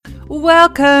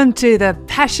Welcome to the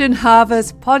Passion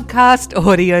Harvest podcast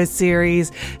audio series.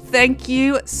 Thank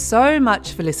you so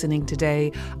much for listening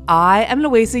today. I am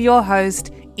Louisa, your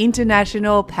host,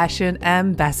 International Passion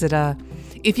Ambassador.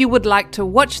 If you would like to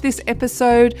watch this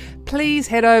episode, please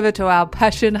head over to our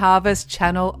Passion Harvest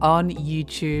channel on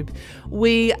YouTube.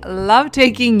 We love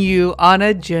taking you on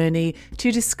a journey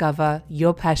to discover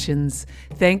your passions.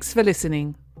 Thanks for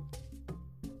listening.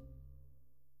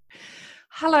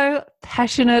 Hello,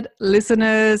 passionate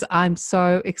listeners. I'm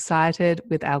so excited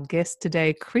with our guest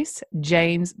today, Chris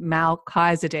James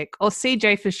Melchizedek, or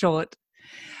CJ for short.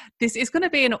 This is going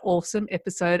to be an awesome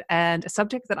episode and a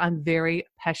subject that I'm very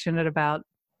passionate about.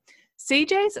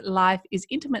 CJ's life is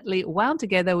intimately wound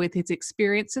together with his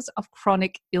experiences of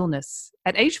chronic illness.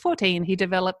 At age 14, he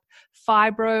developed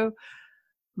fibromyalgia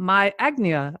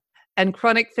and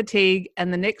chronic fatigue,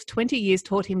 and the next 20 years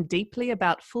taught him deeply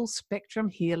about full spectrum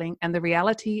healing and the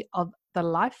reality of the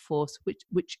life force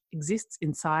which exists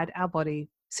inside our body.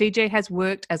 CJ has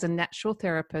worked as a natural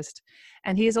therapist,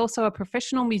 and he is also a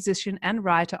professional musician and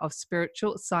writer of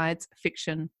spiritual science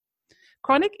fiction.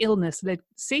 Chronic illness led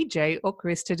CJ or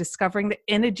Chris to discovering the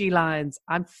energy lines.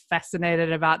 I'm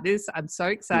fascinated about this. I'm so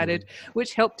excited,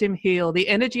 which helped him heal. The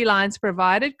energy lines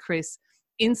provided Chris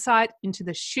insight into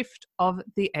the shift of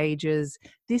the ages.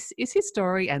 This is his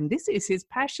story and this is his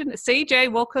passion.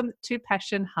 CJ, welcome to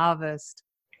Passion Harvest.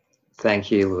 Thank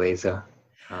you, Louisa.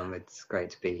 It's great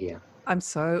to be here. I'm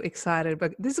so excited,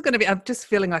 but this is going to be, I'm just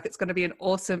feeling like it's going to be an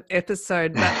awesome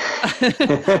episode. But,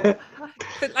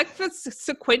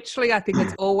 sequentially, I think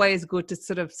it's always good to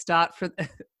sort of start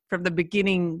from the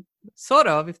beginning,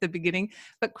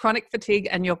 but chronic fatigue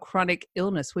and your chronic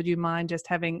illness. Would you mind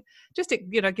giving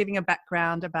a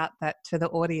background about that to the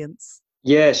audience?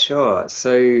 Yeah, sure.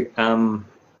 So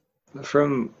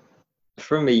from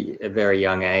a very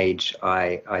young age,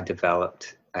 I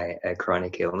developed a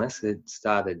chronic illness. It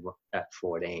started at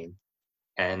 14.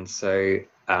 And so,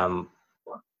 and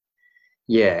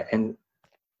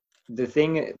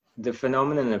the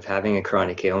phenomenon of having a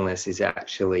chronic illness is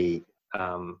actually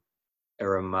a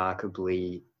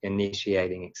remarkably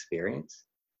initiating experience,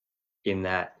 in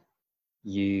that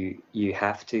you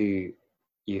have to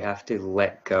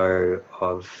let go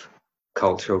of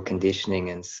cultural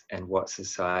conditioning and what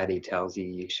society tells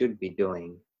you should be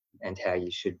doing and how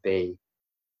you should be,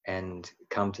 and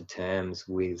come to terms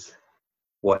with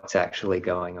what's actually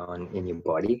going on in your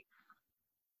body.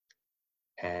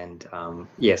 And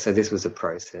so this was a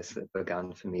process that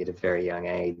began for me at a very young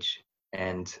age,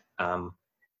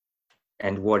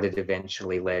 and what it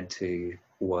eventually led to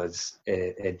was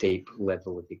a deep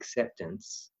level of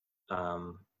acceptance,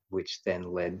 which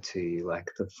then led to like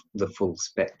the full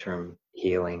spectrum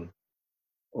healing,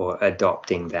 or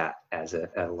adopting that as a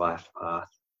life path.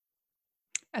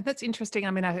 And that's interesting.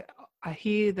 I mean, I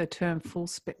hear the term full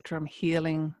spectrum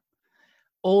healing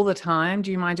all the time.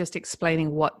 Do you mind just explaining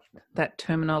what that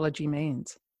terminology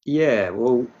means? Yeah,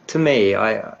 well, to me,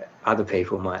 other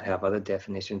people might have other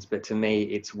definitions, but to me,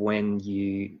 it's when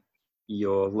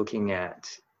you're looking at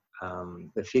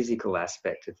the physical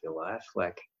aspect of your life.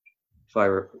 Like, if I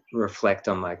reflect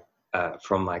on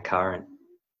from my current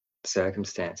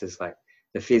circumstances, like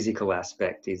the physical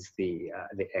aspect is the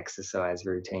exercise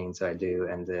routines I do,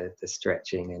 and the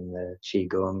stretching and the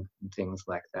qigong and things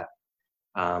like that.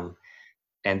 And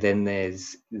then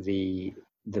there's the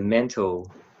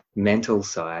mental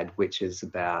side, which is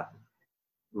about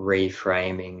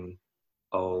reframing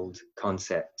old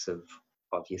concepts of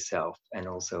yourself, and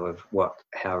also of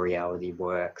how reality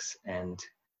works, and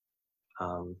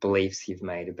beliefs you've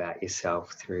made about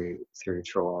yourself through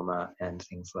trauma and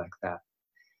things like that,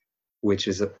 which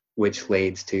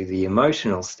leads to the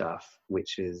emotional stuff,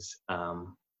 which is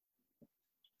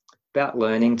about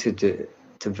learning to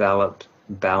develop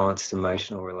balanced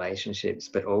emotional relationships.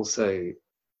 But also,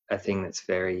 a thing that's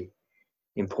very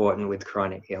important with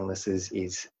chronic illnesses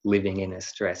is living in a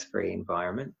stress-free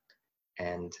environment,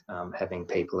 and having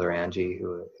people around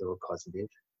you who are positive.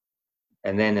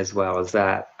 And then, as well as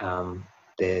that,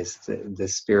 there's the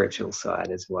spiritual side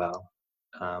as well.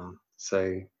 Over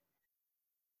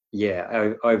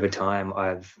time,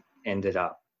 I've ended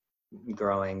up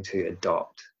growing to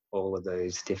adopt all of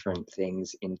those different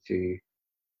things into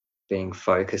being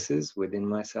focuses within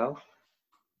myself,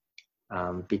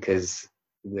 because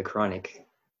the chronic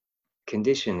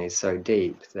condition is so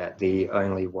deep that the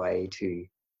only way to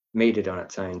meet it on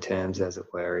its own terms, as it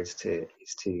were, is to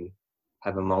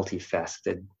have a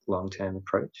multifaceted long-term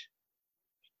approach.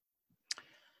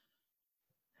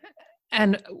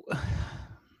 And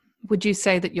would you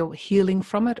say that you're healing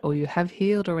from it, or you have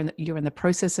healed, or you're in the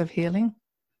process of healing?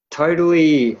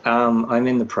 Totally. I'm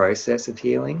in the process of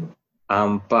healing,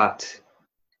 but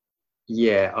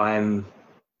yeah, I'm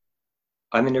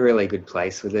in a really good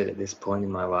place with it at this point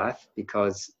in my life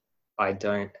because I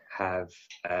don't have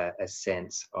a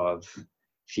sense of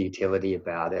futility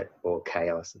about it or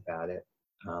chaos about it.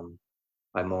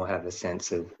 I more have a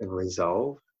sense of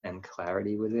resolve and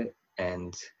clarity with it,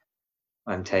 and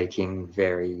I'm taking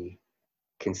very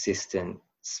consistent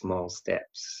small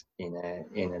steps in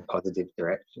a positive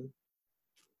direction.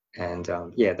 And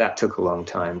yeah, that took a long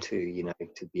time to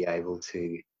be able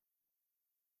to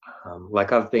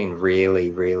like I've been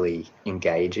really, really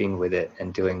engaging with it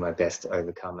and doing my best to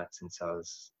overcome it since I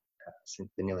was since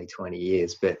for nearly 20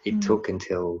 years. But it took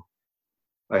until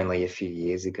only a few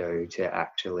years ago to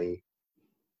actually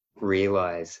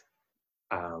realize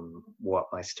what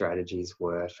my strategies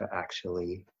were for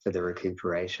the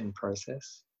recuperation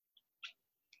process.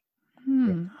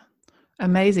 Yeah.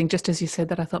 Amazing. Just as you said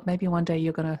that, I thought maybe one day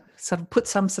you're going to sort of put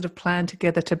some sort of plan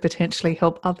together to potentially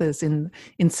help others in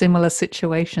similar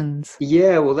situations.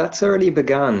 Yeah, well, that's already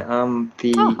begun. Oh,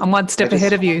 I'm one step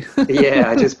ahead of you. Yeah,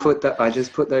 I just put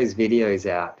those videos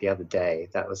out the other day.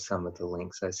 That was some of the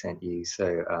links I sent you.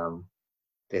 So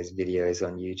there's videos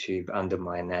on YouTube under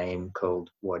my name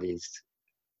called What is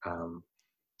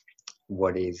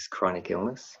Chronic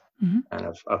Illness, and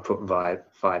I've put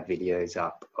five videos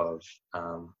up of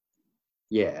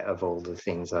of all the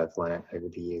things I've learned over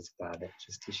the years about it,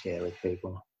 just to share with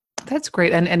people. That's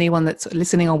great. And anyone that's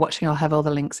listening or watching, I'll have all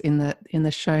the links in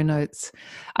the show notes.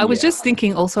 I was just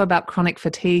thinking also about chronic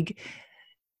fatigue.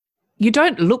 You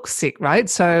don't look sick, right?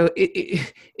 So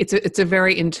it's a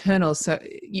very internal. So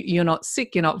you're not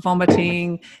sick, you're not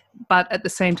vomiting, but at the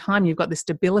same time, you've got this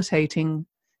debilitating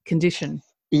condition.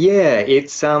 Yeah,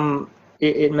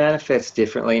 it manifests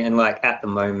differently, and like at the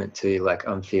moment too, like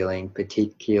I'm feeling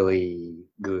particularly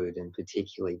good and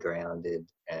particularly grounded,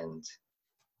 and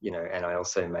and I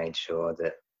also made sure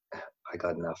that I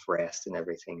got enough rest and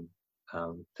everything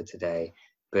for today.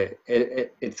 But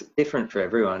it's different for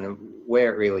everyone. And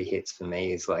where it really hits for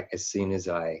me is like it's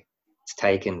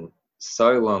taken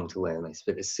so long to learn this,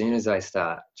 but as soon as I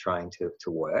start trying to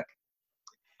work,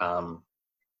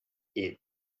 it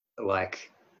like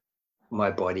my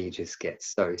body just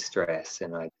gets so stressed,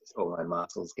 and all my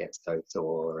muscles get so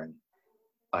sore, and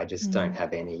I just don't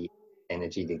have any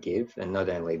energy to give. And not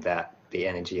only that, the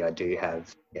energy I do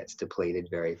have gets depleted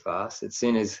very fast. As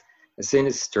soon as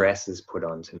stress is put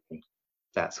onto me,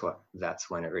 that's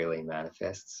when it really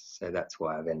manifests. So that's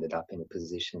why I've ended up in a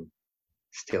position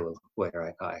still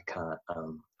where I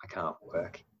can't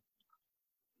work.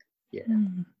 Yeah.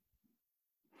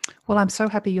 Well, I'm so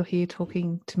happy you're here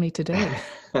talking to me today.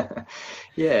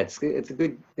 Yeah, it's going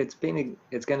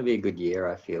to be a good year,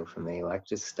 I feel, for me, like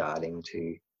just starting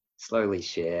to slowly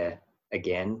share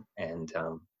again. And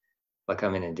like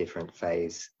I'm in a different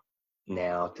phase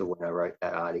now to when I wrote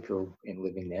that article in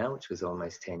Living Now, which was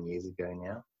almost 10 years ago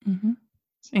now.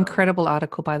 Incredible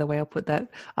article, by the way. I'll put that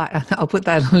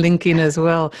link in as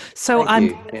well. So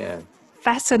I'm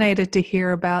fascinated to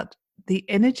hear about the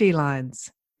energy lines.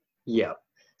 Yeah.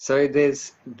 So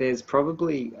there's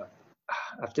probably, I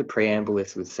have to preamble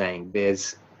this with saying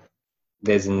there's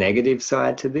a negative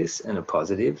side to this and a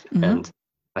positive. And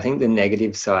I think the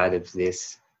negative side of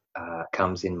this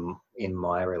comes in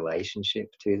my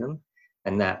relationship to them.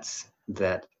 And that's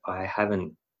that I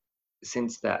haven't,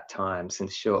 since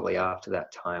shortly after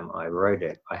that time I wrote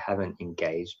it, I haven't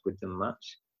engaged with them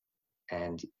much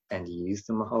and used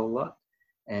them a whole lot.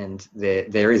 And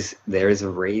there is a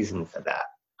reason for that.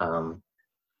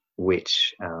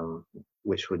 Which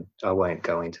I won't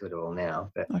go into it all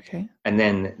now, but okay. And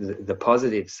then the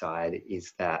positive side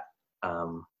is that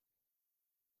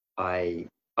I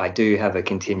do have a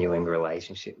continuing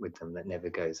relationship with them that never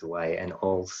goes away, and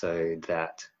also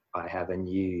that I have a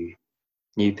new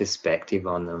perspective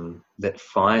on them that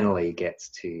finally gets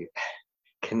to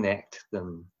connect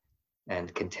them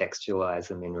and contextualize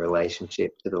them in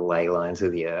relationship to the ley lines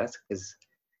of the earth,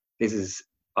 because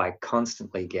I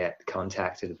constantly get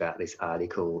contacted about this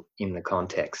article in the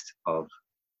context of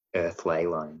earth ley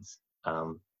lines,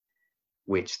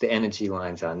 which the energy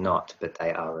lines are not, but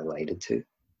they are related to.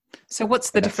 So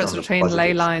what's the difference between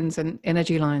ley lines and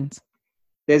energy lines?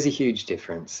 There's a huge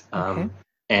difference. Okay.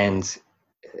 And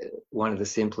one of the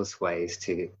simplest ways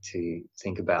to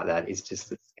think about that is just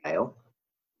the scale,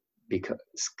 because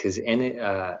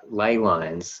ley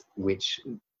lines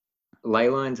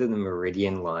are the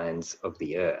meridian lines of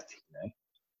the earth,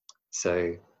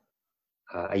 So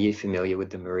are you familiar with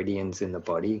the meridians in the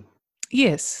body?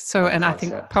 Yes. So, and I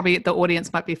think probably the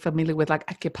audience might be familiar with like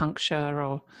acupuncture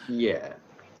or... Yeah.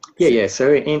 Yeah.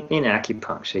 So in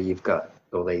acupuncture, you've got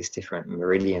all these different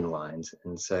meridian lines.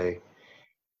 And so if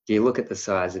you look at the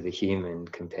size of a human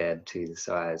compared to the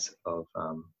size of,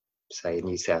 say,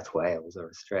 New South Wales or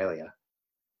Australia,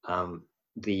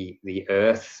 the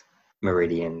Earth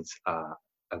meridians are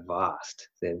vast.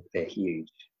 They're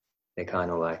huge. They're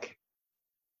kind of like,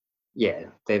 yeah,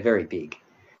 they're very big.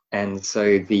 And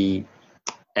so they're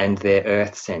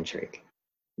Earth-centric.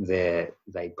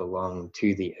 They belong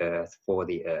to the Earth, for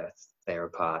the Earth. They're a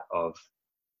part of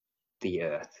the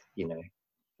Earth,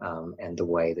 and the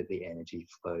way that the energy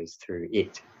flows through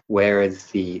it. Whereas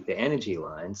the energy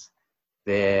lines,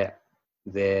 they're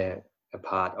a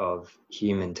part of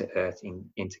human to Earth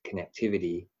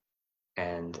interconnectivity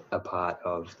and a part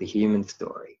of the human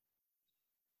story.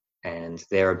 And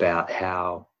they're about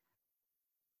how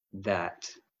that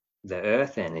the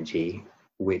Earth energy,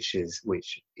 which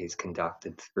is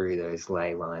conducted through those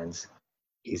ley lines,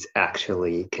 is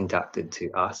actually conducted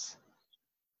to us.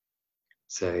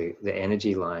 So the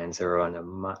energy lines are on a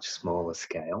much smaller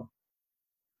scale.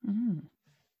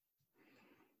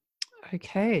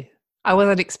 Okay. I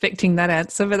wasn't expecting that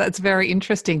answer, but that's very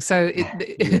interesting. So,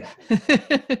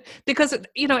 because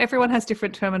everyone has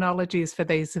different terminologies for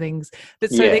these things.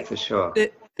 But so for sure.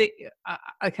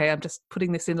 Okay, I'm just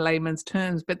putting this in layman's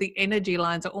terms, but the energy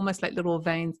lines are almost like little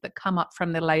veins that come up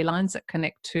from the ley lines that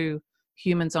connect to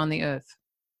humans on the Earth.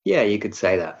 Yeah, you could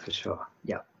say that for sure.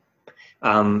 Yeah.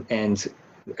 And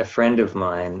a friend of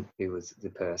mine, who was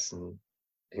the person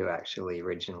who actually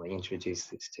originally introduced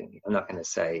this to me, I'm not going to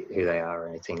say who they are or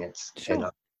anything. They're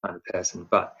not the kind of person,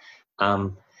 but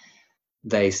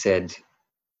they said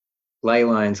ley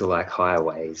lines are like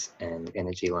highways and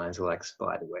energy lines are like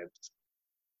spider webs.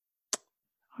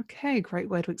 Okay, great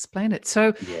way to explain it.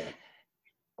 So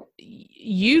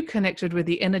you connected with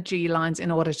the energy lines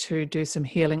in order to do some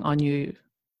healing on you.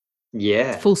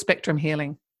 Yeah. Full spectrum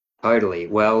healing. Totally.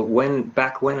 Well,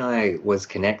 back when I was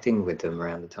connecting with them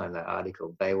around the time of that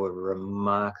article, they were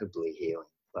remarkably healing.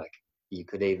 Like, you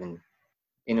could even,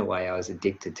 in a way, I was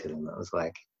addicted to them. It was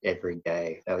like every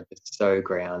day. They were just so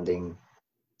grounding,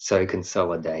 so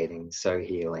consolidating, so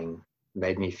healing.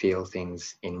 Made me feel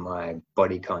things in my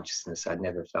body consciousness I'd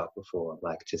never felt before.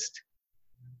 Like, just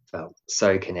felt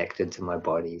so connected to my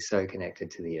body, so connected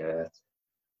to the earth,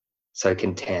 so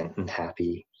content and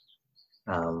happy.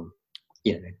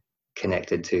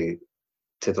 Connected to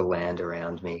the land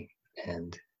around me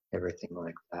and everything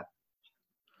like that.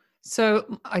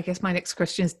 So I guess my next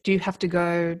question is, do you have to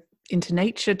go into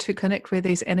nature to connect with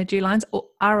these energy lines, or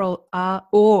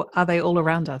are they all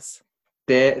around us?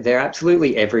 They're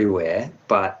absolutely everywhere,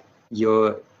 but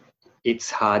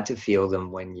it's hard to feel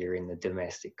them when you're in the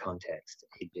domestic context,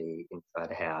 e.g.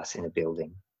 inside a house, in a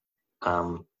building.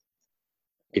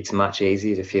 It's much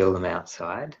easier to feel them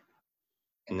outside,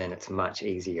 and then it's much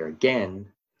easier again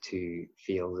to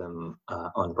feel them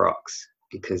on rocks,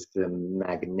 because the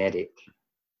magnetic,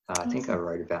 I think I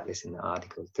wrote about this in the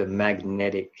article, the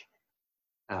magnetic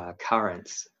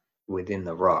currents within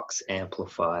the rocks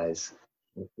amplifies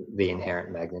the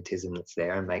inherent magnetism that's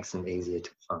there and makes them easier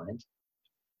to find.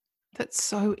 That's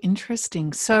so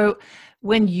interesting. So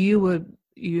when you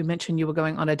mentioned you were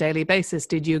going on a daily basis,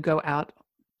 did you go out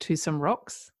to some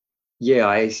rocks? Yeah,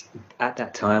 at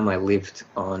that time I lived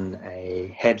on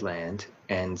a headland,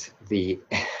 and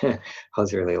I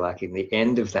was really lucky. The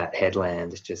end of that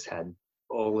headland just had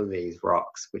all of these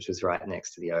rocks, which was right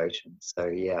next to the ocean. So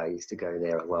yeah, I used to go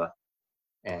there a lot.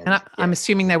 And I'm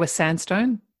assuming they were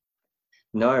sandstone?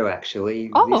 No,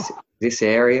 actually, Oh, this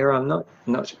area, I'm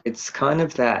not. It's kind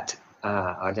of that.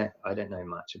 I don't know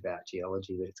much about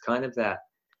geology, but it's kind of that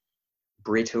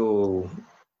brittle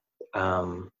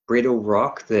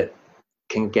rock that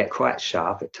can get quite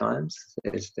sharp at times.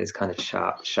 There's kind of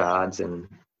sharp shards and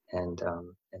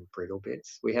brittle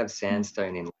bits. We have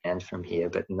sandstone inland from here,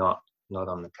 but not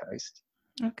on the coast.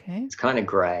 okay. It's kind of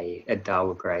grey, a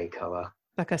dull grey color.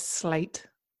 Like a slate.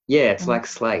 Yeah, it's like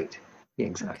slate. Yeah,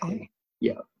 exactly. Okay.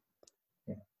 Yeah.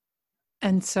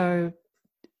 And so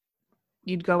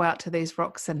you'd go out to these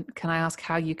rocks, and can I ask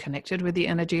how you connected with the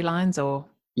energy lines, or?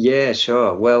 Yeah,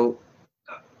 sure. Well,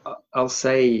 I'll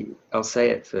say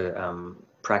it for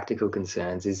practical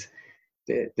concerns is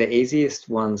the easiest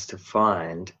ones to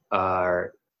find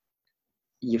are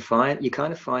you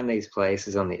kind of find these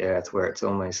places on the earth where it's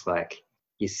almost like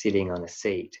you're sitting on a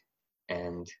seat,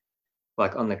 and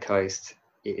like on the coast,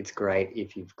 it's great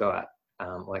if you've got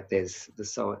like there's the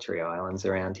Solitary Islands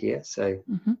around here, so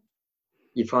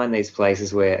you find these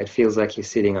places where it feels like you're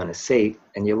sitting on a seat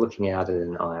and you're looking out at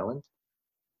an island,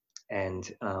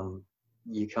 and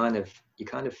you kind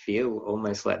of feel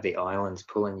almost like the island's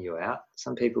pulling you out.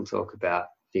 Some people talk about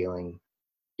feeling,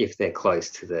 if they're close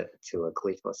to a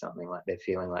cliff or something, like they're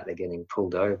feeling like they're getting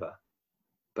pulled over.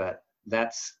 But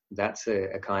that's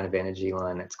a kind of energy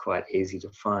line that's quite easy to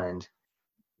find,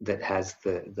 that has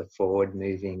the forward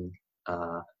moving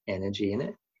energy in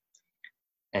it.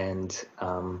 And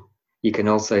you can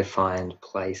also find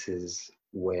places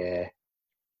where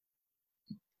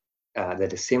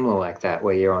that are similar like that,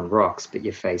 where you're on rocks but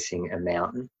you're facing a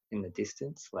mountain in the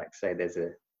distance. Like, say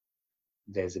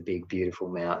there's a big beautiful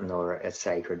mountain or a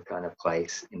sacred kind of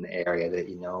place in the area that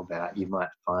you know about. You might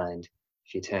find,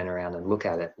 if you turn around and look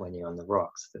at it when you're on the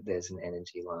rocks, that there's an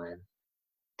energy line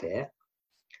there.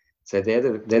 So they're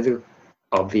the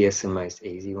obvious and most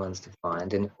easy ones to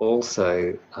find. And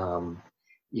also,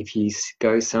 if you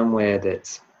go somewhere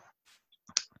that's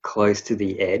close to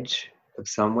the edge of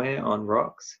somewhere on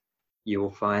rocks, you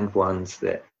will find ones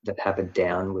that have a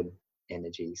downward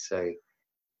energy. So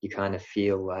you kind of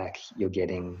feel like you're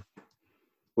getting,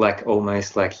 like,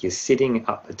 almost like you're sitting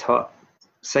up the top.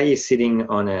 Say you're sitting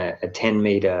on a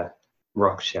 10-meter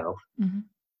rock shelf, mm-hmm.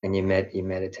 and you're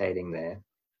meditating there.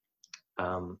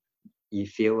 You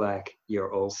feel like you're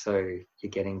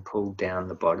getting pulled down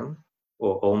the bottom,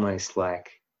 or almost like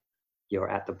you're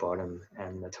at the bottom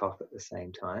and the top at the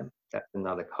same time. That's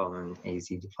another common,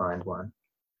 easy to find one.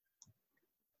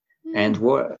 And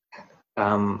what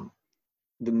the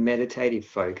meditative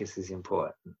focus is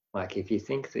important. Like, if you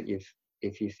think that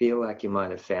if you feel like you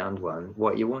might have found one,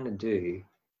 what you want to do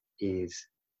is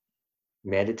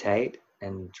meditate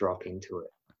and drop into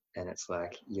it. And it's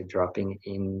like you're dropping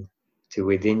in to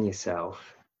within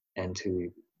yourself and to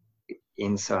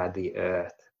inside the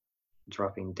earth,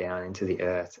 dropping down into the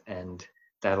earth, and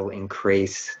that'll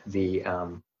increase the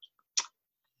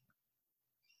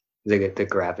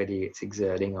gravity it's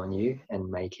exerting on you and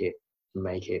make it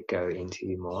go into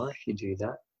you more if you do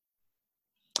that.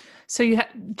 So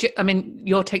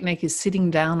your technique is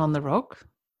sitting down on the rock?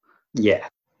 Yeah,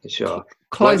 for sure.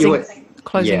 Closing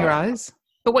your eyes.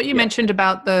 But what you mentioned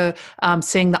about the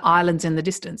seeing the islands in the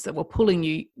distance that were pulling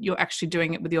you, you're actually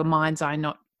doing it with your mind's eye,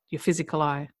 not your physical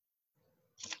eye.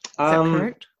 Is that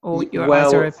correct? Or your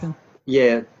eyes are open?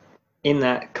 Yeah, in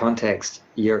that context,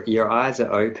 your eyes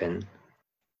are open,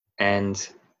 and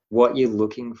what you're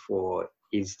looking for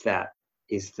is the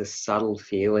subtle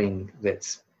feeling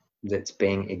that's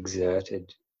being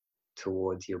exerted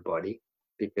towards your body,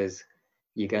 because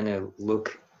you're going to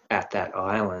look at that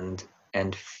island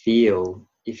and feel,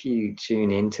 if you tune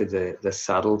into the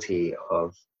subtlety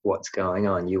of what's going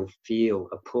on, you'll feel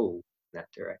a pull in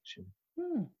that direction.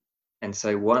 And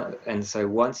so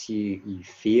once you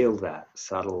feel that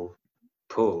subtle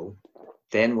pull,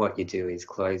 then what you do is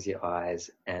close your eyes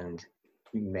and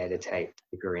meditate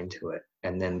deeper into it,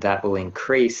 and then that will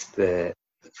increase the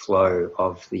flow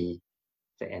of the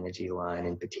energy line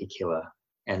in particular,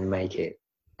 and make it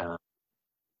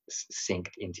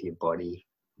sink into your body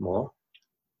more.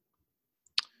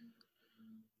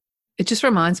 It just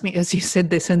reminds me, as you said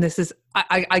this, and this is,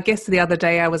 I guess the other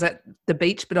day I was at the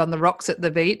beach, but on the rocks at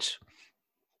the beach,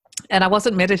 and I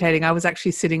wasn't meditating. I was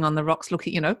actually sitting on the rocks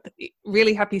looking,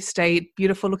 really happy state,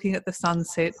 beautiful, looking at the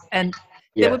sunset, and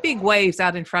there were big waves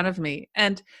out in front of me.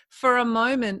 And for a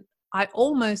moment, I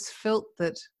almost felt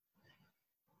that,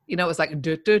 it was like,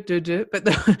 but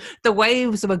the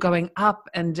waves were going up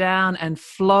and down and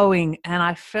flowing, and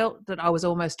I felt that I was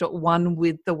almost at one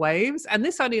with the waves. And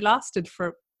this only lasted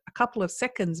for a couple of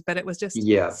seconds, but it was just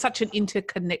such an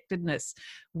interconnectedness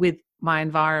with my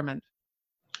environment.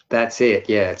 That's it.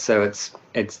 Yeah. So it's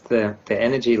the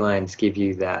energy lines give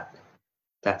you that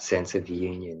sense of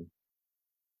union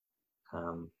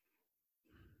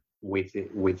with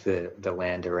the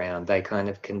land around. They kind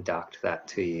of conduct that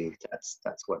to you.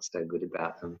 That's what's so good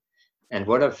about them. And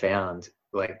what I've found,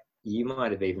 like, you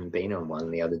might have even been on one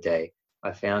the other day,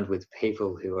 I found with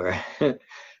people who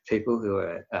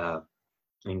are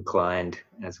inclined,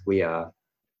 as we are,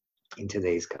 into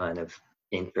these kind of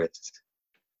interests,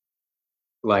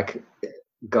 like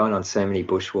going on so many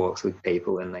bushwalks with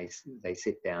people, and they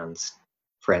sit down,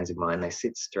 friends of mine, they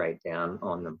sit straight down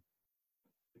on them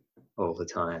all the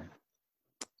time.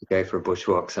 You go for a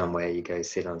bushwalk somewhere, you go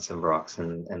sit on some rocks,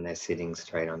 and they're sitting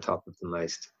straight on top of the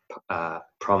most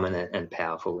prominent and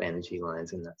powerful energy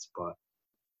lines in that spot.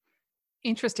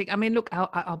 Interesting. I mean, look,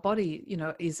 our body,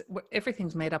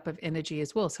 everything's made up of energy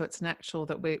as well. So it's natural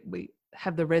that we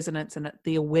have the resonance and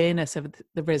the awareness of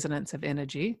the resonance of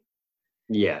energy.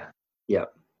 Yeah. Yeah.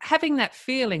 Having that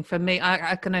feeling, for me,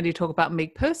 I can only talk about me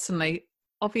personally.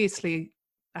 Obviously,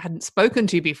 I hadn't spoken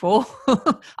to you before.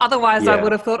 Otherwise, I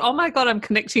would have thought, oh my God, I'm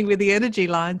connecting with the energy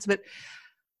lines. But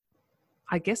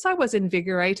I guess I was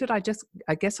invigorated. I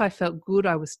guess I felt good.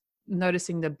 I was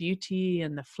noticing the beauty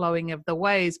and the flowing of the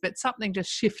waves, but something just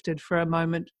shifted for a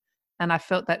moment, and I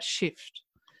felt that shift.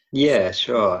 Yeah,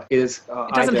 sure. It I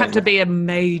doesn't have don't to know. be a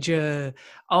major,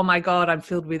 oh my God, I'm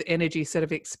filled with energy sort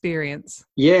of experience.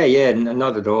 Yeah, yeah,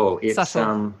 not at all. It's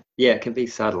Subtle. yeah, it can be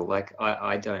subtle. Like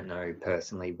I don't know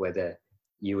personally whether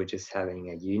you were just having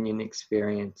a union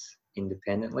experience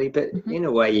independently, but Mm-hmm. in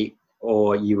a way,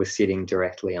 or you were sitting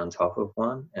directly on top of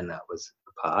one, and that was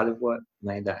a part of what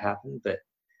made that happen. But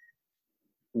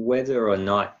whether or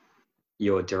not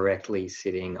you're directly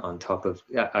sitting on top of,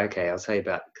 yeah, okay, I'll say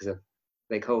about, because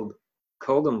they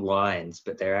call them lines,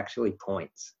 but they're actually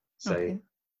points. So Okay.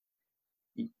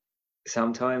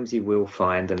 sometimes you will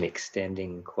find them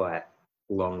extending quite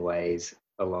long ways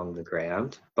along the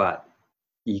ground, but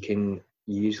you can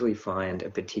usually find a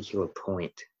particular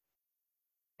point,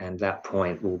 and that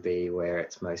point will be where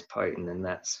it's most potent, and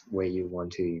that's where you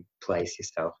want to place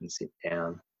yourself and sit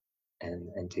down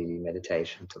and do your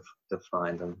meditation to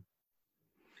find them.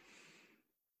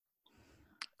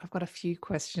 I've got a few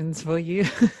questions for you.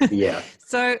 Yeah.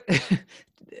 So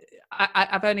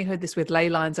I've only heard this with ley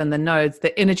lines and the nodes,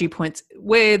 the energy points,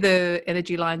 where the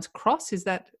energy lines cross, is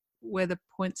that where the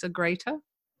points are greater?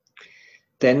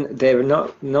 Then they're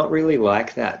not really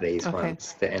like that, these Okay.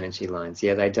 ones, the energy lines.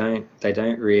 Yeah, they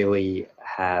don't really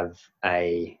have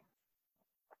a,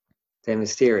 they're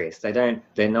mysterious.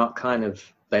 They're not kind of,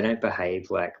 they don't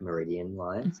behave like meridian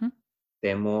lines. Mm-hmm.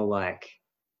 They're more like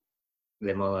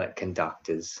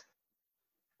conductors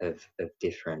of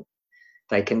different,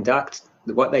 they conduct,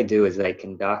 what they do is they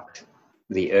conduct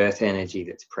the earth energy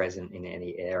that's present in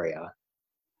any area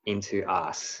into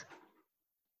us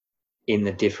in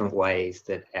the different ways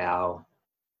that our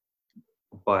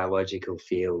biological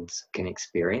fields can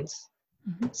experience.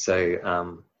 Mm-hmm.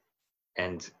 So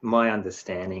and my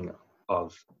understanding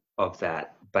of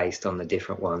that, based on the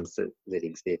different ones that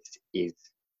exist, is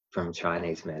from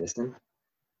Chinese medicine.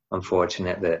 I'm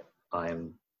fortunate that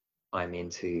I'm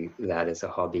into that as a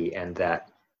hobby, and that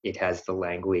it has the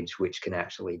language which can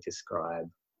actually describe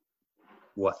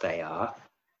what they are.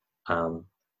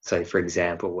 So, for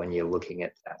example, when you're looking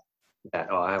at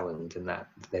that island and that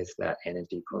there's that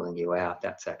energy pulling you out,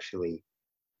 that's actually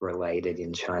related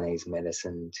in Chinese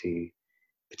medicine to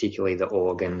particularly the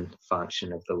organ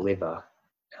function of the liver,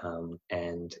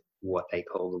 and what they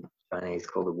call, the Chinese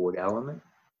call, the wood element.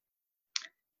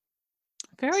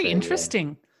 Very So yeah.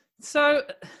 interesting. So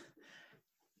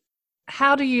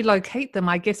how do you locate them?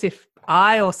 I guess if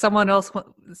I or someone else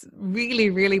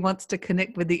really, really wants to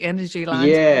connect with the energy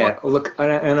lines, Yeah, what? look,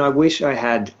 and I wish I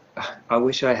had,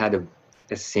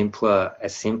 a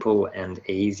simple and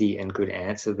easy and good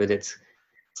answer, but it's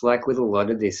like with a lot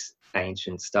of this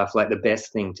ancient stuff, like the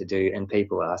best thing to do, and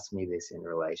people ask me this in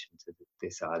relation to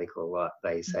this article a lot.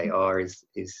 They say, Mhm. "Oh,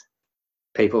 is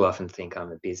people often think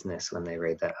I'm a business when they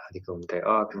read that article and go,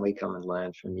 oh, can we come and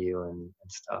learn from you and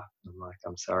stuff?" I'm like,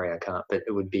 I'm sorry, I can't, but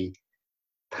it would be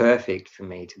perfect for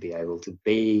me to be able to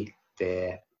be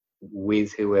there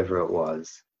with whoever it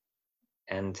was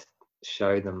and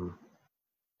show them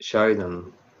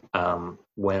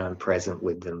when I'm present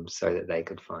with them, so that they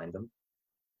could find them,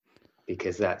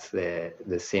 because that's the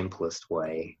simplest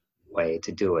way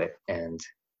to do it, and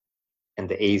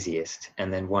the easiest.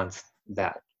 And then once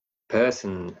that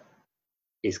person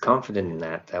is confident in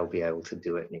that, they'll be able to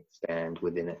do it and expand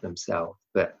within it themselves.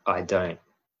 But I don't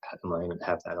at the moment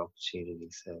have that opportunity.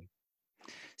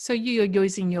 So you're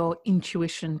using your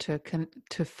intuition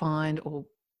to find all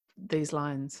these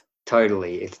lines.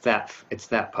 Totally, it's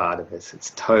that part of us.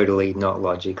 It's totally not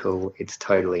logical. It's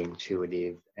totally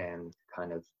intuitive and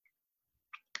kind of,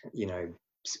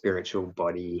 spiritual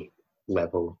body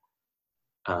level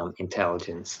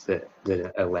intelligence that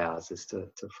allows us to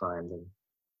find them.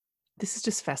 This is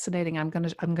just fascinating. I'm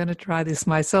gonna try this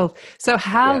myself. So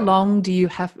how Yeah. long do you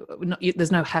have?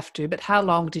 There's no have to, but how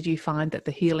long did you find that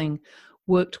the healing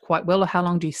worked quite well, or how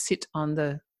long do you sit on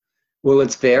the? Well,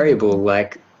 it's variable.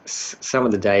 Like some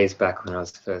of the days back when I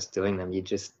was first doing them, you'd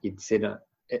sit on.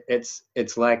 It's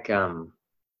like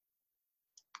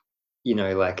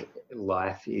like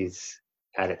life is,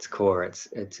 at its core,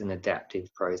 it's an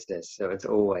adaptive process. So it's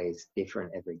always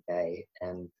different every day,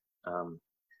 and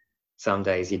some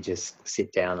days you just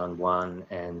sit down on one,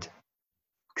 and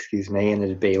excuse me, and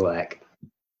it'd be like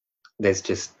it's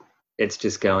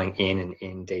just going in and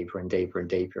in, deeper and deeper and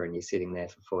deeper, and you're sitting there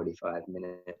for 45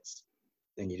 minutes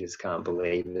and you just can't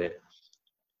believe it.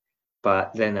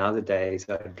 But then other days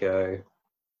I'd go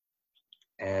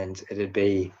and it'd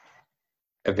be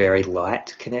a very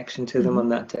light connection to them Mhm. on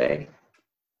that day.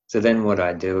 So then what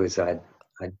I'd do is I'd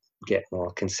get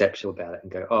more conceptual about it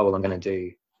and go, oh, well, I'm going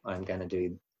to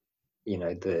do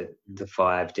the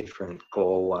 5 different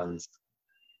core ones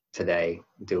today,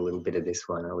 do a little bit of this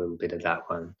one, a little bit of that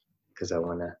one, because I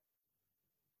want to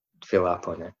fill up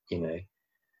on it.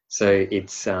 So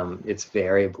it's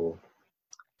variable.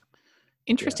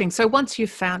 Interesting. So once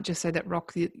you've found, just say that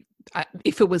rock,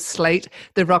 if it was slate,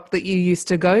 the rock that you used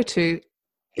to go to,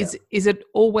 is it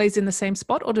always in the same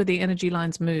spot, or do the energy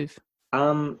lines move?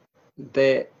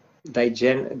 They're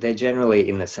generally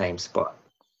in the same spot.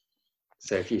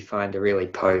 So if you find a really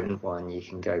potent one, you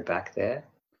can go back there.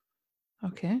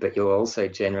 Okay. But you'll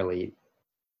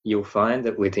find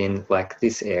that within, like,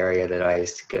 this area that I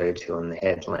used to go to on the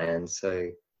headlands,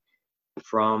 so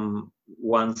from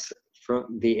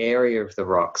the area of the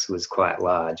rocks was quite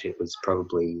large. It was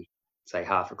probably, say,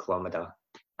 0.5 kilometre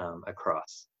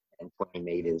across and 20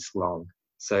 metres long.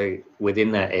 So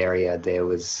within that area, there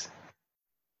was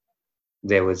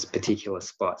particular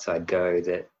spots I'd go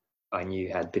that I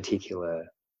knew had particular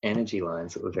energy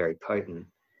lines that were very potent.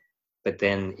 But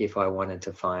then if I wanted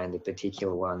to find a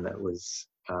particular one that was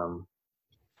a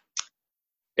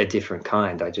different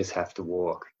kind, I just have to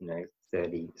walk,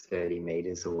 30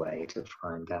 meters away to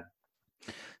find that.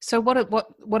 So what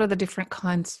are the different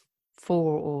kinds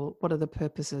for, or what are the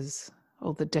purposes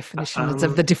or the definitions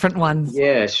of the different ones?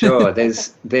 Yeah, sure.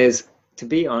 There's to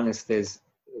be honest, there's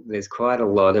quite a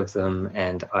lot of them,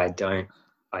 and I don't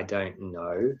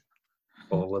know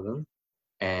all of them,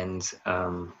 and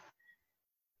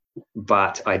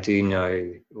but I do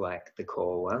know, like, the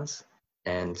core ones,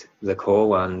 and the core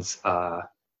ones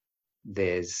are,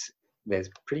 there's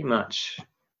pretty much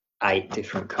 8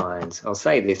 different kinds. I'll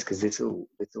say this because this will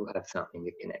have something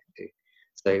to connect to.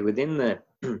 So within the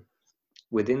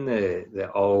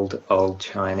old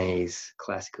Chinese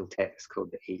classical text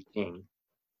called the I Ching,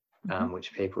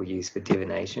 which people use for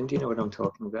divination. Do you know what I'm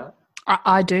talking about?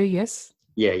 I do, yes.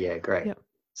 Yeah, great. Yep.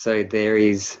 So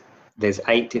there's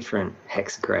 8 different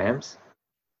hexagrams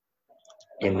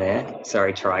in there.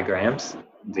 Sorry, trigrams.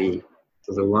 The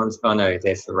ones. Oh no,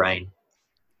 there's the rain.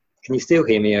 Can you still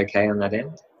hear me okay on that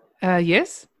end?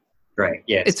 Yes. Great.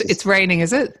 Yeah. It's raining,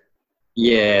 is it?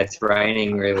 Yeah, it's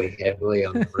raining really heavily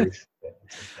on the roof.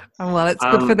 Oh, well, it's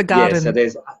good for the garden.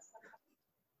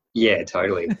 Yeah, so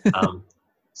totally.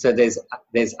 So there's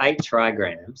 8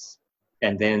 trigrams,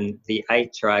 and then the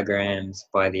 8 trigrams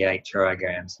by the 8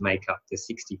 trigrams make up the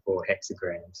 64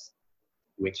 hexagrams,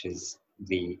 which is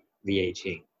the I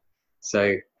Ching.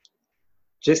 So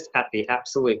just at the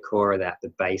absolute core of that,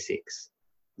 the basics,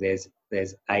 there's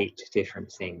 8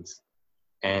 different things,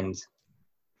 and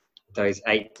those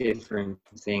 8 different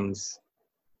things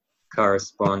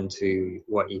correspond to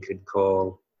what you could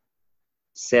call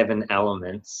 7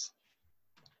 elements,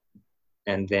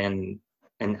 and then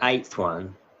an 8th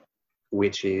one,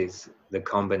 which is the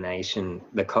combination,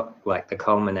 the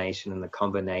culmination and the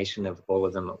combination of all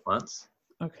of them at once.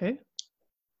 Okay.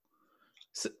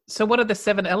 So what are the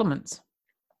 7 elements?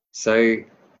 So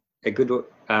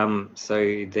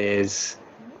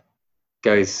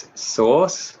goes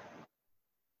source,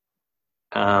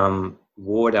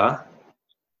 water,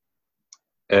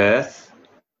 earth,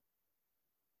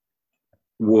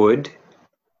 wood,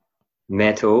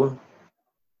 metal,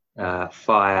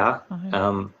 fire,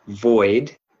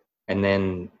 void, and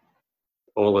then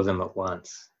all of them at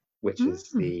once, which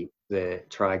is the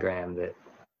trigram that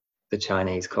the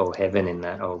Chinese call heaven in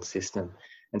that old system.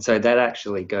 And so that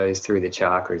actually goes through the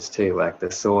chakras too, like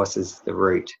the source is the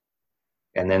root,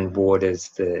 and then water's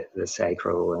the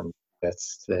sacral, and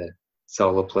that's the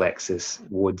solar plexus,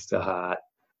 wood's the heart,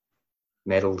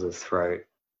 metal the throat,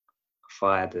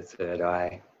 fire the third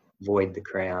eye, void the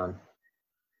crown,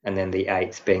 and then the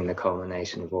 8th being the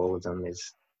culmination of all of them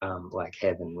is like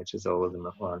heaven, which is all of them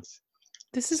at once.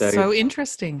 This is so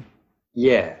interesting.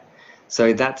 Yeah.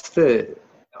 So that's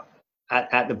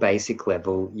at the basic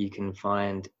level, you can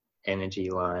find energy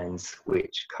lines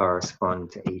which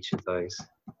correspond to each of those.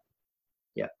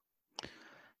 Yeah.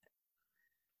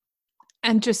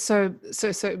 And just so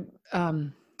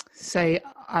say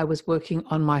I was working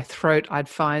on my throat, I'd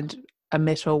find a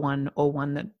metal one, or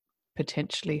one that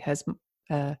potentially has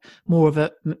more of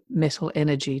a metal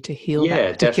energy to heal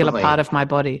that particular part of my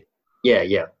body.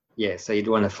 Yeah. So you'd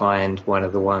want to find one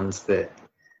of the ones that.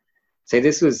 So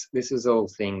this was all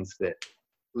things that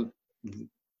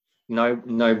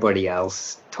nobody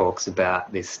else talks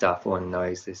about this stuff or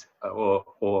knows this,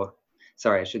 or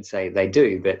sorry, I should say they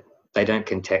do, but they don't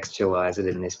contextualize it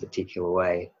in this particular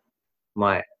way.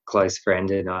 My close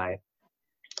friend and I,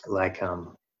 like, I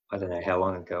don't know how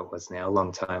long ago it was now, a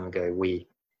long time ago, we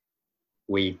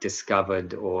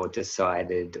discovered or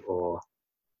decided or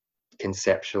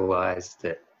conceptualized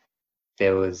that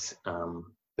there was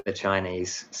the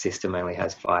Chinese system only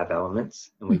has 5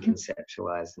 elements, and we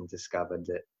conceptualized and discovered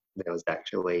that there was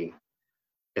actually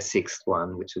a 6th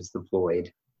one, which was the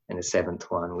void, and a 7th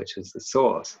one, which was the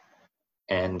source.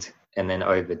 And then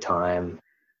over time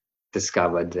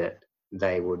discovered that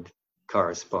they would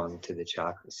correspond to the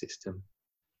chakra system.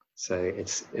 So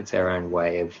it's our own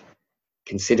way of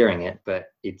considering it, but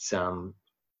it's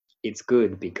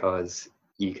good because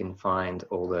you can find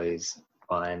all those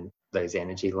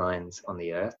energy lines on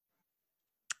the earth.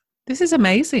 This is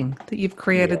amazing that you've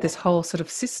created this whole sort of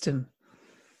system.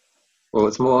 Well,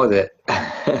 it's more that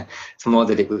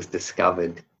it was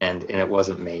discovered, and it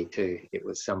wasn't me too. It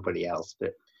was somebody else.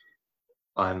 But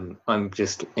I'm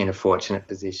just in a fortunate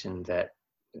position that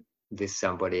this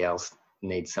somebody else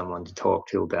needs someone to talk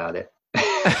to about it.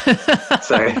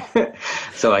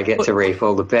 so I get to reap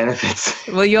all the benefits.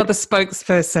 Well, you're the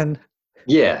spokesperson.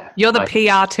 Yeah. You're the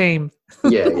PR team.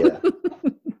 Yeah.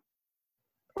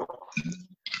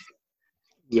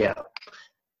 Yeah.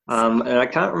 And I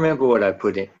can't remember what I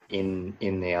put in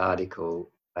the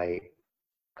article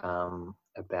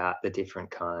about the different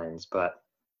kinds, but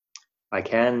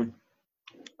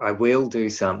I will do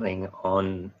something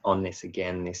on this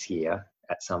again this year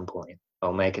at some point.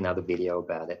 I'll make another video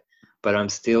about it. But I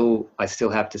still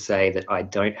have to say that I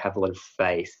don't have a lot of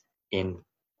faith in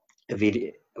a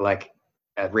video, like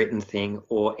a written thing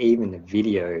or even a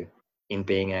video, in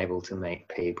being able to make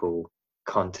people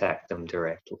contact them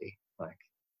directly. Like,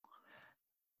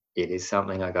 it is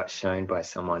something I got shown by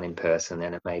someone in person,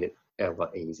 and it made it a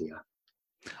lot easier.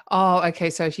 Oh, okay.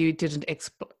 So if you did an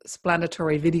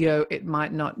explanatory video, it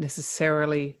might not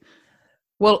necessarily.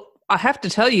 Well, I have to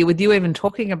tell you, with you even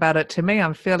talking about it to me,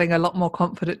 I'm feeling a lot more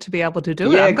confident to be able to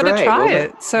do it. I'm going to try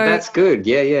it. So that's good.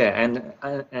 Yeah.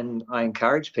 And I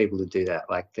encourage people to do that.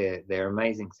 Like, they're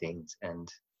amazing things, and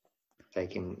they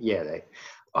can. Yeah.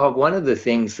 One of the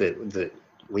things that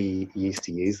we used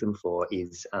to use them for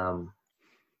is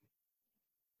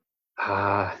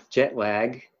jet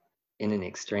lag in an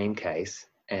extreme case,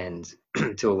 and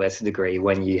to a lesser degree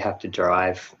when you have to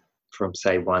drive from,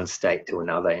 say, one state to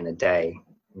another in a day,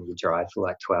 and you drive for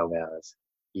like 12 hours.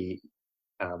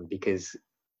 Because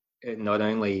not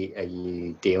only are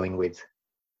you dealing with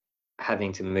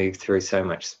having to move through so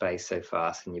much space so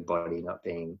fast and your body not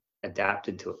being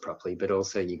adapted to it properly, but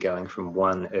also you're going from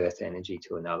one earth energy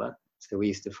to another. So we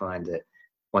used to find that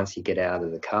once you get out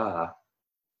of the car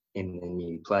in the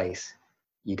new place,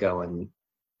 you go and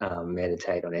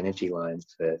meditate on energy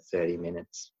lines for 30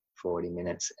 minutes, 40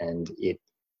 minutes, and it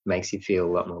makes you feel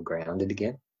a lot more grounded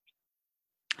again.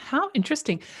 How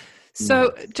interesting.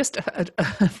 So just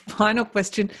a final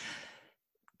question.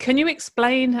 Can you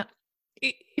explain,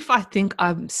 if I think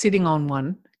I'm sitting on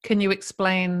one, can you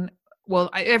explain,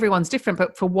 well, everyone's different,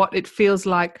 but for what it feels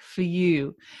like for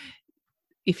you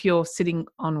if you're sitting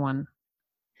on one?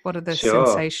 What are the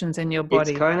sensations in your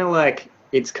body? It's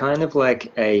kind of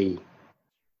like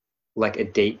a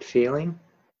deep feeling.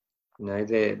 You know,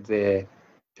 they're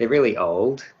really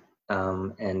old,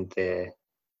 and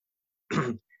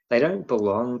they don't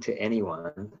belong to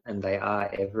anyone, and they are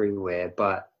everywhere.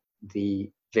 But the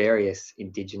various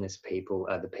indigenous people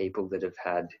are the people that have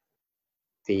had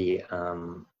the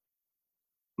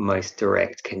most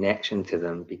direct connection to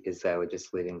them, because they were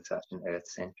just living such an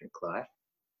earth-centric life.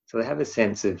 So they have a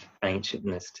sense of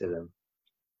ancientness to them,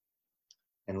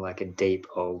 and like a deep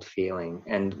old feeling.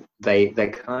 And they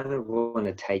kind of want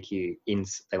to take you in.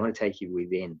 They want to take you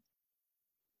within,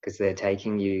 because they're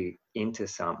taking you into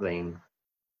something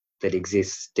that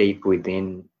exists deep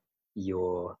within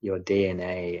your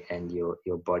DNA and your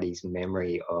body's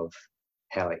memory of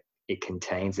how it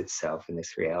contains itself in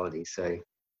this reality. So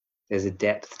there's a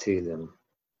depth to them,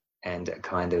 and a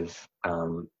kind of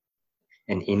an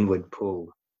inward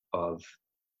pull of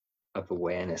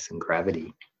awareness and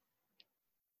gravity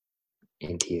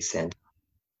into your center.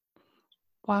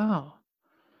 Wow.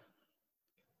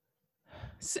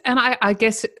 And I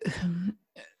guess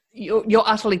you're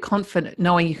utterly confident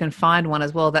knowing you can find one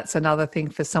as well. That's another thing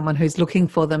for someone who's looking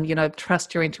for them. You know,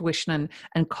 trust your intuition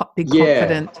and be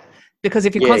confident. Because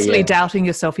if you're constantly doubting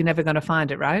yourself, you're never going to find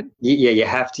it, right? Yeah, you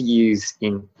have to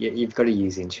you've got to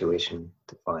use intuition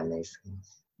to find these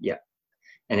things. Yeah.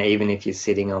 And even if you're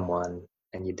sitting on one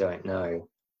and you don't know,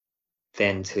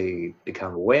 then to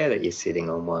become aware that you're sitting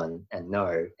on one and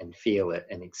know and feel it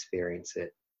and experience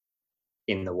it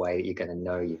in the way that you're going to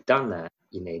know you've done that,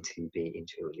 you need to be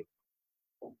intuitive.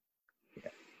 Yeah.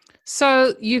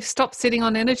 So you've stopped sitting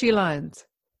on energy lines?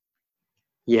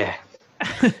 Yeah.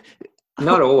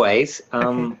 Not always.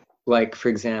 Okay. Like, for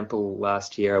example,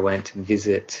 last year I went to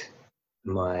visit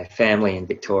my family in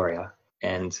Victoria,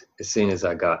 and as soon as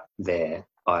I got there,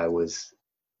 I was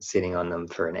sitting on them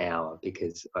for an hour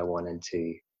because I wanted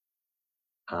to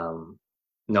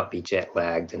not be jet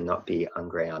lagged and not be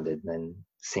ungrounded and then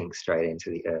sink straight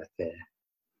into the earth there.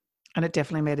 And it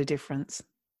definitely made a difference.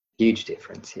 Huge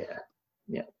difference, yeah.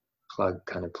 Yeah.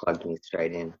 Kind of plugged me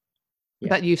straight in. Yeah.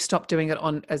 But you stopped doing it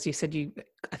on, as you said,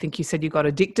 I think you said you got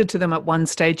addicted to them at one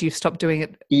stage. You stopped doing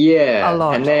it a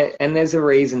lot. And there's a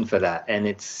reason for that. And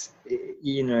it's,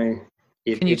 you know...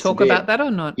 Can you talk about that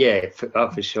or not? Yeah,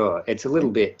 for sure. It's a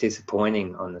little bit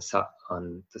disappointing on the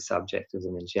subject of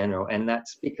them in general. And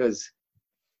that's because,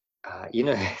 you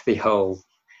know, the whole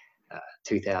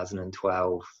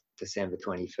 2012, December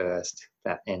 21st,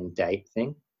 that end date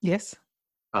thing. Yes.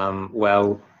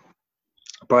 Well,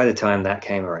 by the time that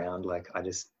came around, like, I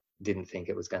just didn't think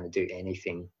it was going to do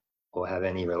anything or have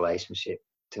any relationship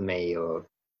to me or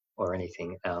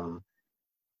anything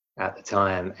at the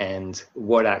time. And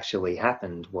what actually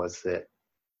happened was that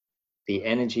the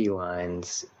energy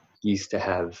lines used to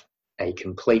have a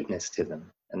completeness to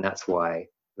them. And that's why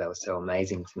that was so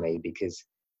amazing to me, because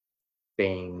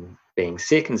being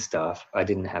sick and stuff, I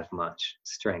didn't have much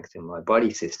strength in my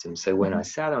body system. So when I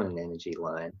sat on an energy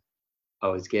line, I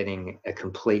was getting a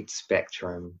complete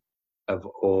spectrum of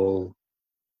all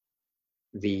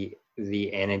the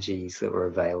energies that were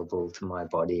available to my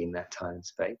body in that time and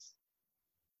space.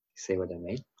 See what I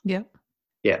mean? Yeah.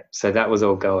 Yeah. So that was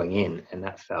all going in, and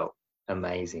that felt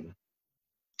amazing.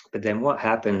 But then what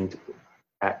happened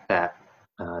at that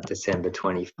December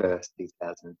 21st,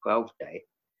 2012 date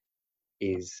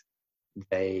is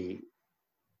they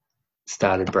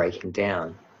started breaking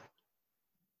down.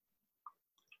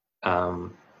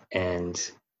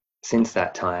 And since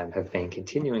that time have been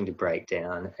continuing to break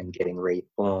down and getting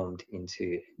reformed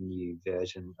into a new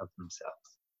version of themselves.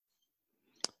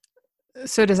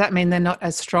 So does that mean they're not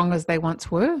as strong as they once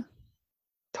were?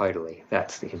 Totally.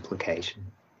 That's the implication.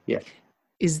 Yeah.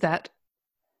 Is that,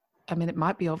 I mean, it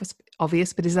might be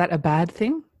obvious, but is that a bad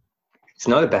thing? It's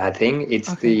not a bad thing.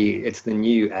 It's the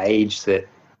new age that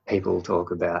people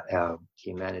talk about, how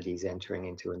humanity's entering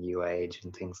into a new age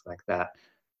and things like that.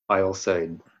 I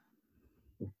also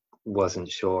wasn't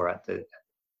sure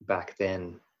back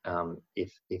then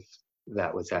if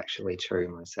that was actually true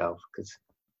myself, because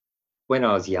when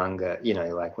I was younger, you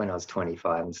know, like when I was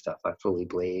 25 and stuff, I fully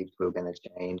believed we were going to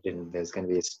change and there's going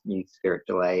to be a new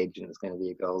spiritual age and there's going to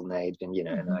be a golden age, and, you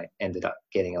know, and I ended up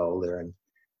getting older and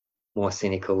more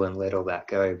cynical and let all that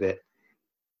go. But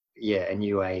yeah, a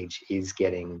new age is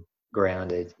getting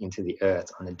grounded into the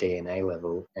earth on a DNA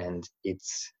level, and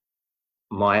it's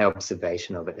my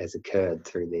observation of it has occurred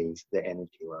through the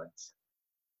energy lines,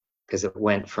 because it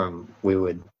went from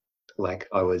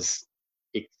I was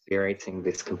experiencing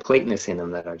this completeness in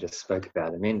them that I just spoke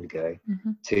about a minute ago,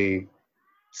 to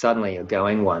suddenly you're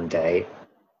going one day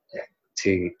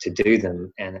to do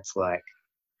them, and it's like,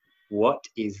 what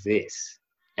is this?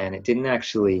 And it didn't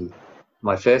actually,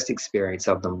 my first experience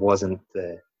of them wasn't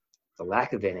the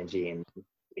lack of energy in them,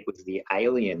 it was the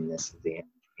alienness of the energy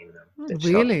in them.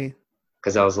 Really?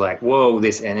 Because I was like, whoa,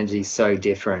 this energy is so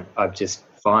different. I've just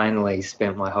finally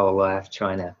spent my whole life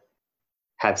trying to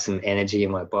have some energy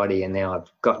in my body, and now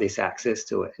I've got this access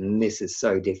to it, and this is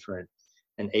so different.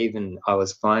 And even I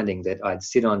was finding that I'd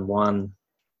sit on one,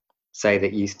 say,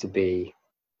 that used to be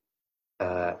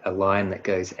a line that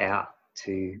goes out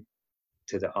to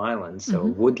the island, so a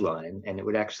wood line, and it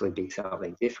would actually be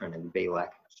something different. It would be like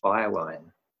a fire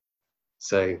line.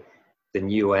 So the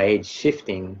new age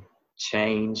shifting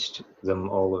changed them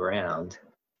all around.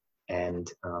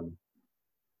 And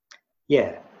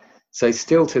so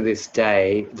still to this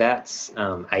day, that's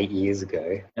 8 years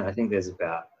ago, and I think there's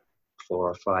about 4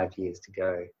 or 5 years to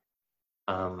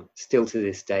go. Still to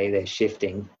this day, they're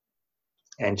shifting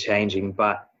and changing,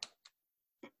 but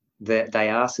they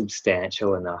are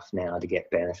substantial enough now to get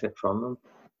benefit from them.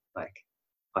 Like,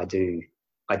 I do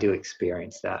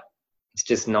experience that. It's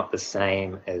just not the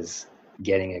same as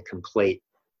getting a complete,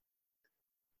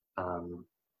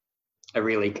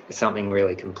 something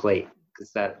really complete,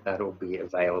 because that'll be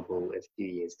available a few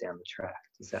years down the track.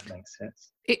 Does that make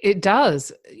sense? It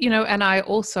does, you know, and I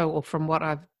also, or from what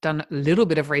I've done a little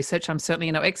bit of research, I'm certainly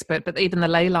no expert, but even the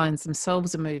ley lines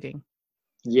themselves are moving.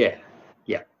 Yeah.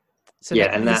 So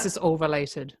this is all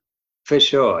related. For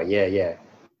sure. Yeah.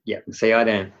 See,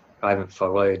 I haven't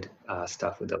followed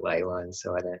stuff with the ley lines,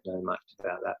 so I don't know much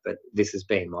about that. But this has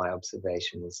been my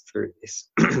observations through this,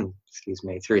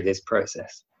 through this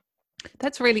process.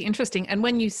 That's really interesting. And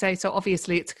when you say, so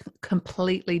obviously it's a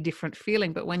completely different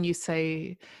feeling, but when you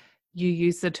say you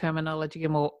use the terminology a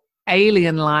more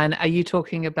alien line, are you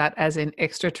talking about as in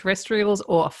extraterrestrials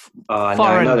or foreign?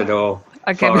 No, not at all.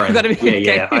 Okay, we've got foreign. to be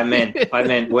Yeah. okay. I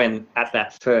meant when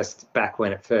back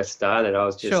when it first started, I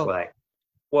was just Sure. like,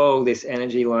 whoa, this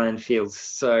energy line feels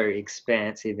so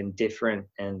expansive and different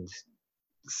and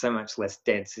so much less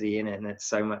density in it, and it's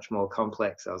so much more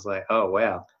complex. I was like, oh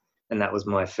wow. And that was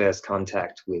my first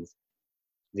contact with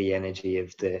the energy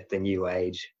of the new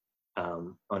age,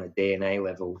 on a DNA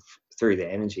level through the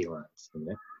energy lines, you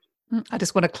know? I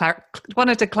just wanted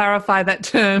to clarify that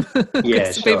term Yeah,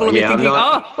 because people sure. will be thinking,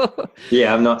 oh.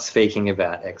 I'm not speaking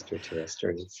about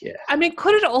extraterrestrials. Yeah. I mean,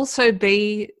 could it also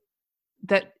be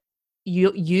that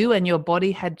you and your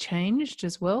body had changed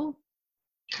as well,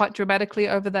 quite dramatically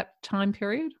over that time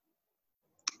period?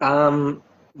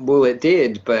 Well, it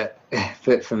did, but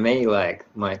for me, like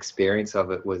my experience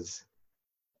of it was,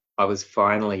 I was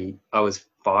finally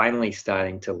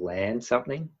starting to land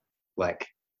something. Like,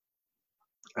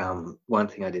 one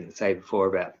thing I didn't say before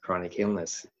about chronic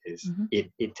illness is Mm-hmm.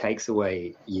 it takes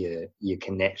away your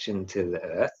connection to the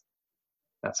earth.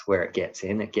 That's where it gets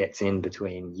in. It gets in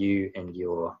between you and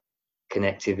your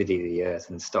connectivity to the earth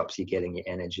and stops you getting your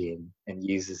energy, and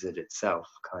uses it itself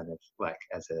kind of like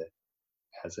as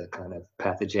a kind of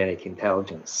pathogenic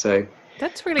intelligence. So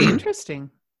That's really interesting.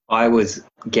 I was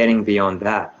getting beyond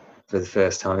that for the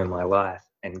first time in my life,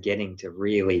 and getting to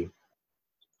really,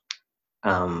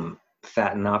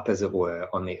 fatten up, as it were,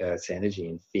 on the earth's energy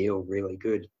and feel really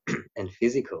good and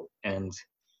physical. And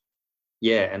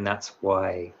yeah, and that's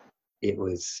why it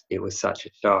was such a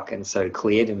shock and so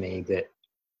clear to me that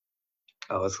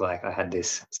I was like, I had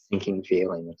this sinking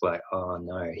feeling of like, oh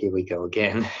no, here we go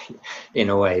again, in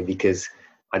a way, because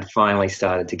I'd finally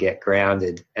started to get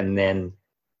grounded, and then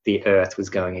the earth was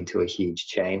going into a huge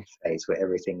change phase where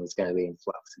everything was going to be in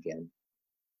flux again.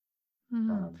 Mm.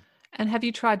 Um, And have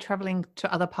you tried traveling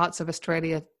to other parts of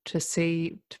Australia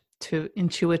to to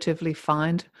intuitively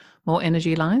find more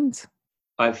energy lines?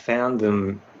 I've found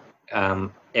them,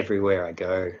 everywhere I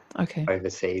go, Okay.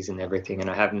 overseas and everything, and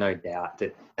I have no doubt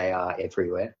that they are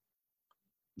everywhere.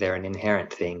 They're an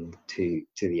inherent thing to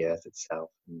the earth itself,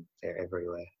 and they're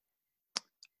everywhere.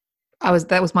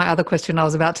 That was my other question. I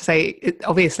was about to say,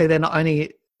 obviously they're not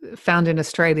only found in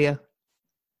Australia.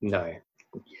 No,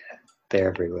 yeah, they're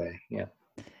everywhere. Yeah.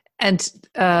 And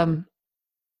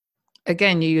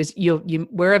again, you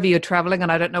wherever you're traveling,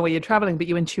 and I don't know where you're traveling, but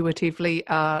you intuitively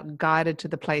are guided to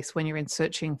the place when you're in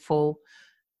searching for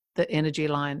the energy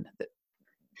line.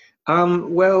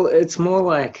 Well, it's more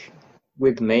like,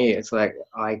 with me, it's like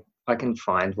I can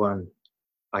find one.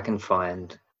 I can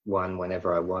find one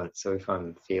whenever I want. So if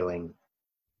I'm feeling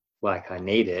like I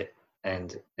need it,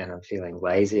 and I'm feeling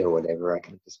lazy or whatever, I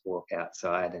can just walk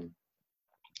outside and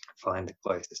find the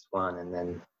closest one, and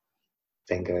then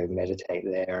go meditate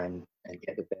there, and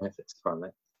get the benefits from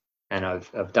it. And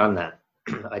I've done that.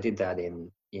 I did that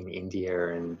in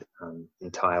India, and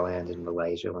in Thailand and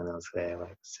Malaysia when I was there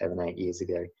like 7-8 years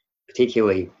ago,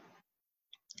 particularly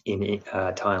in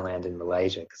Thailand and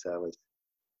Malaysia, because I was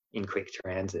in quick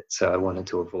transit, so I wanted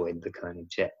to avoid the kind of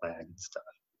jet lag and stuff.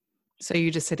 So you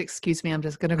just said, "Excuse me, I'm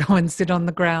just going to go and sit on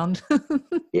the ground."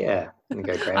 Yeah, and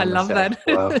go I ground love myself.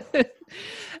 Well, that.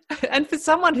 And for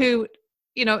someone who,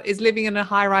 is living in a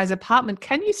high-rise apartment,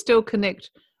 can you still connect?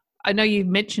 I know you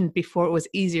mentioned before it was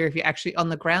easier if you're actually on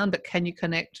the ground, but can you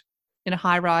connect in a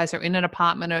high-rise or in an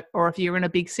apartment, or if you're in a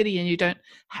big city and you don't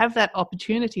have that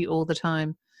opportunity all the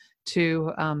time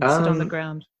to sit on the um,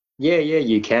 ground? yeah,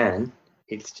 you can.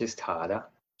 It's just harder.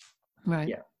 Right.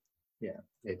 Yeah, yeah.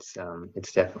 It's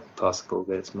definitely possible,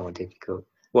 but it's more difficult.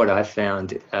 What I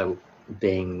found,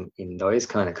 being in those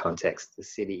kind of contexts, the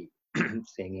city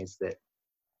thing, is that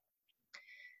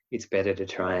it's better to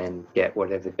try and get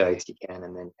whatever dose you can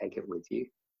and then take it with you,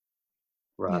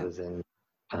 Yeah. rather than,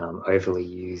 overly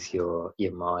use your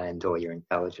mind or your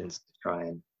intelligence to try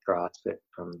and grasp it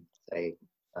from, say,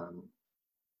 um,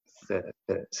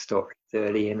 the story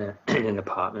 30 in in an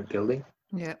apartment building.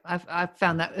 Yeah, I've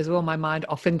found that as well. My mind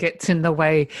often gets in the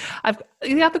way.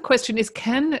 The other question is,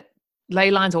 can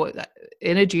ley lines or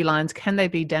energy lines, can they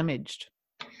be damaged?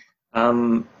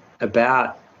 Um,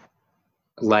 about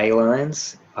ley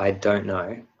lines, I don't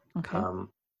know. Okay, Um,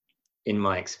 in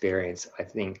my experience, I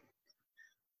think,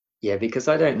 yeah, because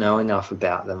I don't know enough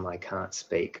about them, I can't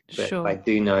speak. But I sure.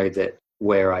 do know that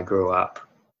where I grew up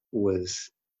was,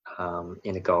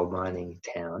 in a gold mining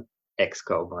town,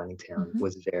 ex-gold mining town, Hmm.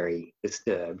 was very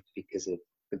disturbed because of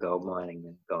the gold mining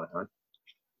that's going on.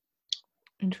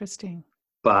 Interesting.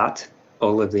 But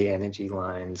all of the energy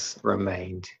lines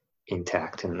remained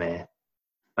intact in there.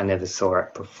 I never saw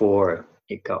it before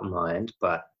it got mined,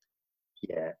 but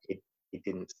yeah, it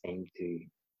didn't seem to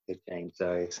change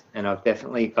those. And I've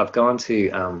gone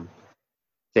to,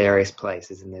 various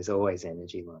places, and there's always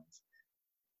energy lines.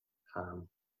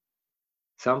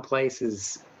 Some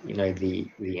places, you know,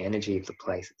 the energy of the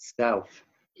place itself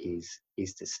is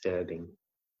disturbing,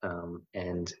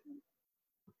 and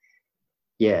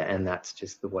yeah, and that's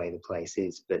just the way the place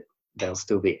is. But there'll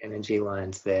still be energy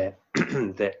lines there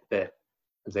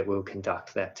that will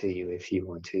conduct that to you if you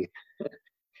want to.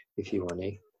 If you want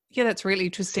to. Yeah, that's really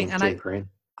interesting. Sink And deeper in.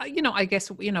 I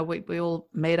guess, we all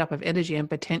made up of energy, and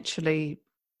potentially,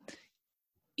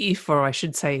 or I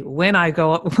should say, when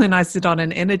I sit on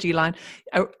an energy line,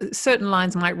 certain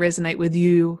lines might resonate with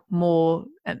you more,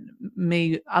 and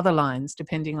me other lines,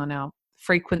 depending on our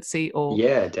frequency or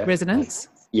resonance.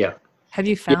 Yeah. Have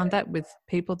you found that with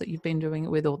people that you've been doing it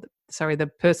with, or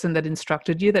the person that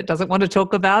instructed you that doesn't want to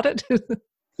talk about it?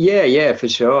 Yeah, for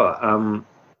sure.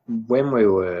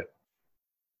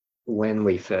 When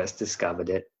we first discovered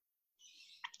it,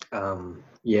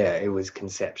 it was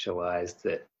conceptualized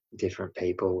that different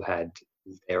people had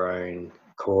their own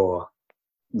core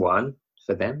one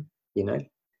for them, you know.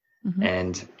 Mm-hmm.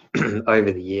 And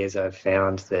over the years, I've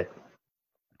found that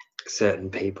certain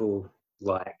people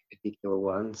like particular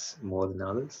ones more than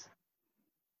others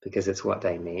because it's what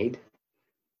they need.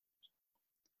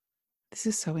 This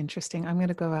is so interesting. I'm going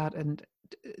to go out, and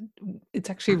it's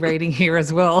actually raining here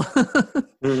as well.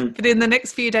 Mm-hmm. But in the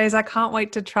next few days, I can't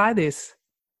wait to try this.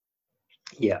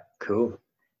 Yeah, cool.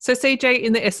 So CJ,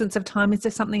 in the essence of time, is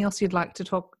there something else you'd like to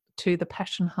talk to the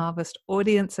Passion Harvest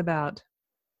audience about?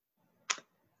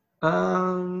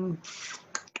 No,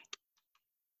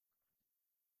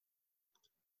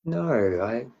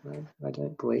 I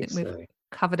don't believe so. We've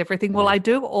covered everything. Well, I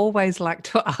do always like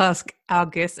to ask our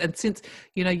guests, and since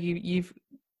you've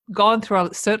gone through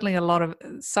certainly a lot of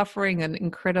suffering and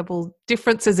incredible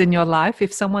differences in your life,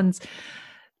 if someone's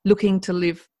looking to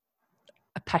live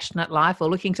a passionate life or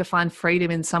looking to find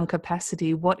freedom in some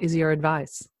capacity, what is your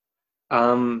advice?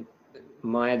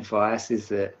 My advice is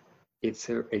that it's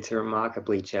a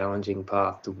remarkably challenging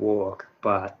path to walk,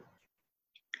 but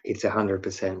it's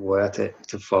 100% worth it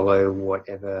to follow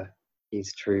whatever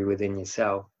is true within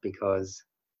yourself, because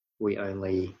we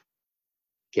only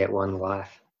get one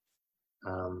life.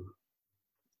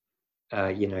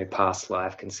 Past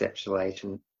life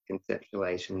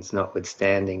conceptualizations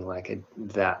notwithstanding,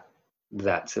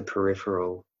 that's a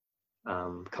peripheral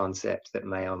concept that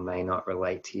may or may not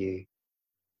relate to you.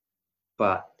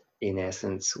 But in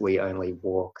essence, we only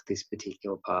walk this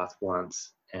particular path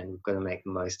once, and we've got to make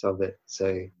the most of it.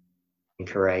 So being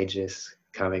courageous,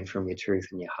 coming from your truth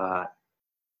and your heart,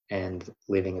 and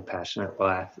living a passionate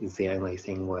life is the only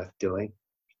thing worth doing.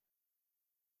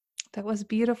 That was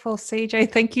beautiful,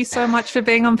 CJ. Thank you so much for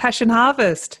being on Passion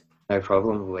Harvest. No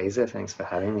problem, Louisa. Thanks for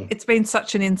having me. It's been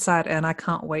such an insight, and I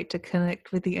can't wait to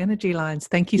connect with the energy lines.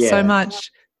 Thank you so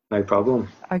much. No problem.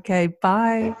 Okay,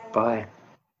 bye. Okay, bye.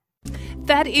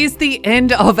 That is the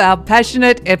end of our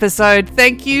passionate episode.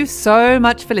 Thank you so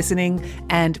much for listening,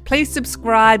 and please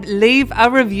subscribe, leave a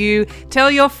review,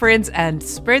 tell your friends, and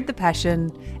spread the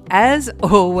passion. As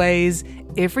always,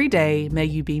 every day may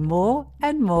you be more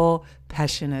and more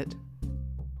passionate.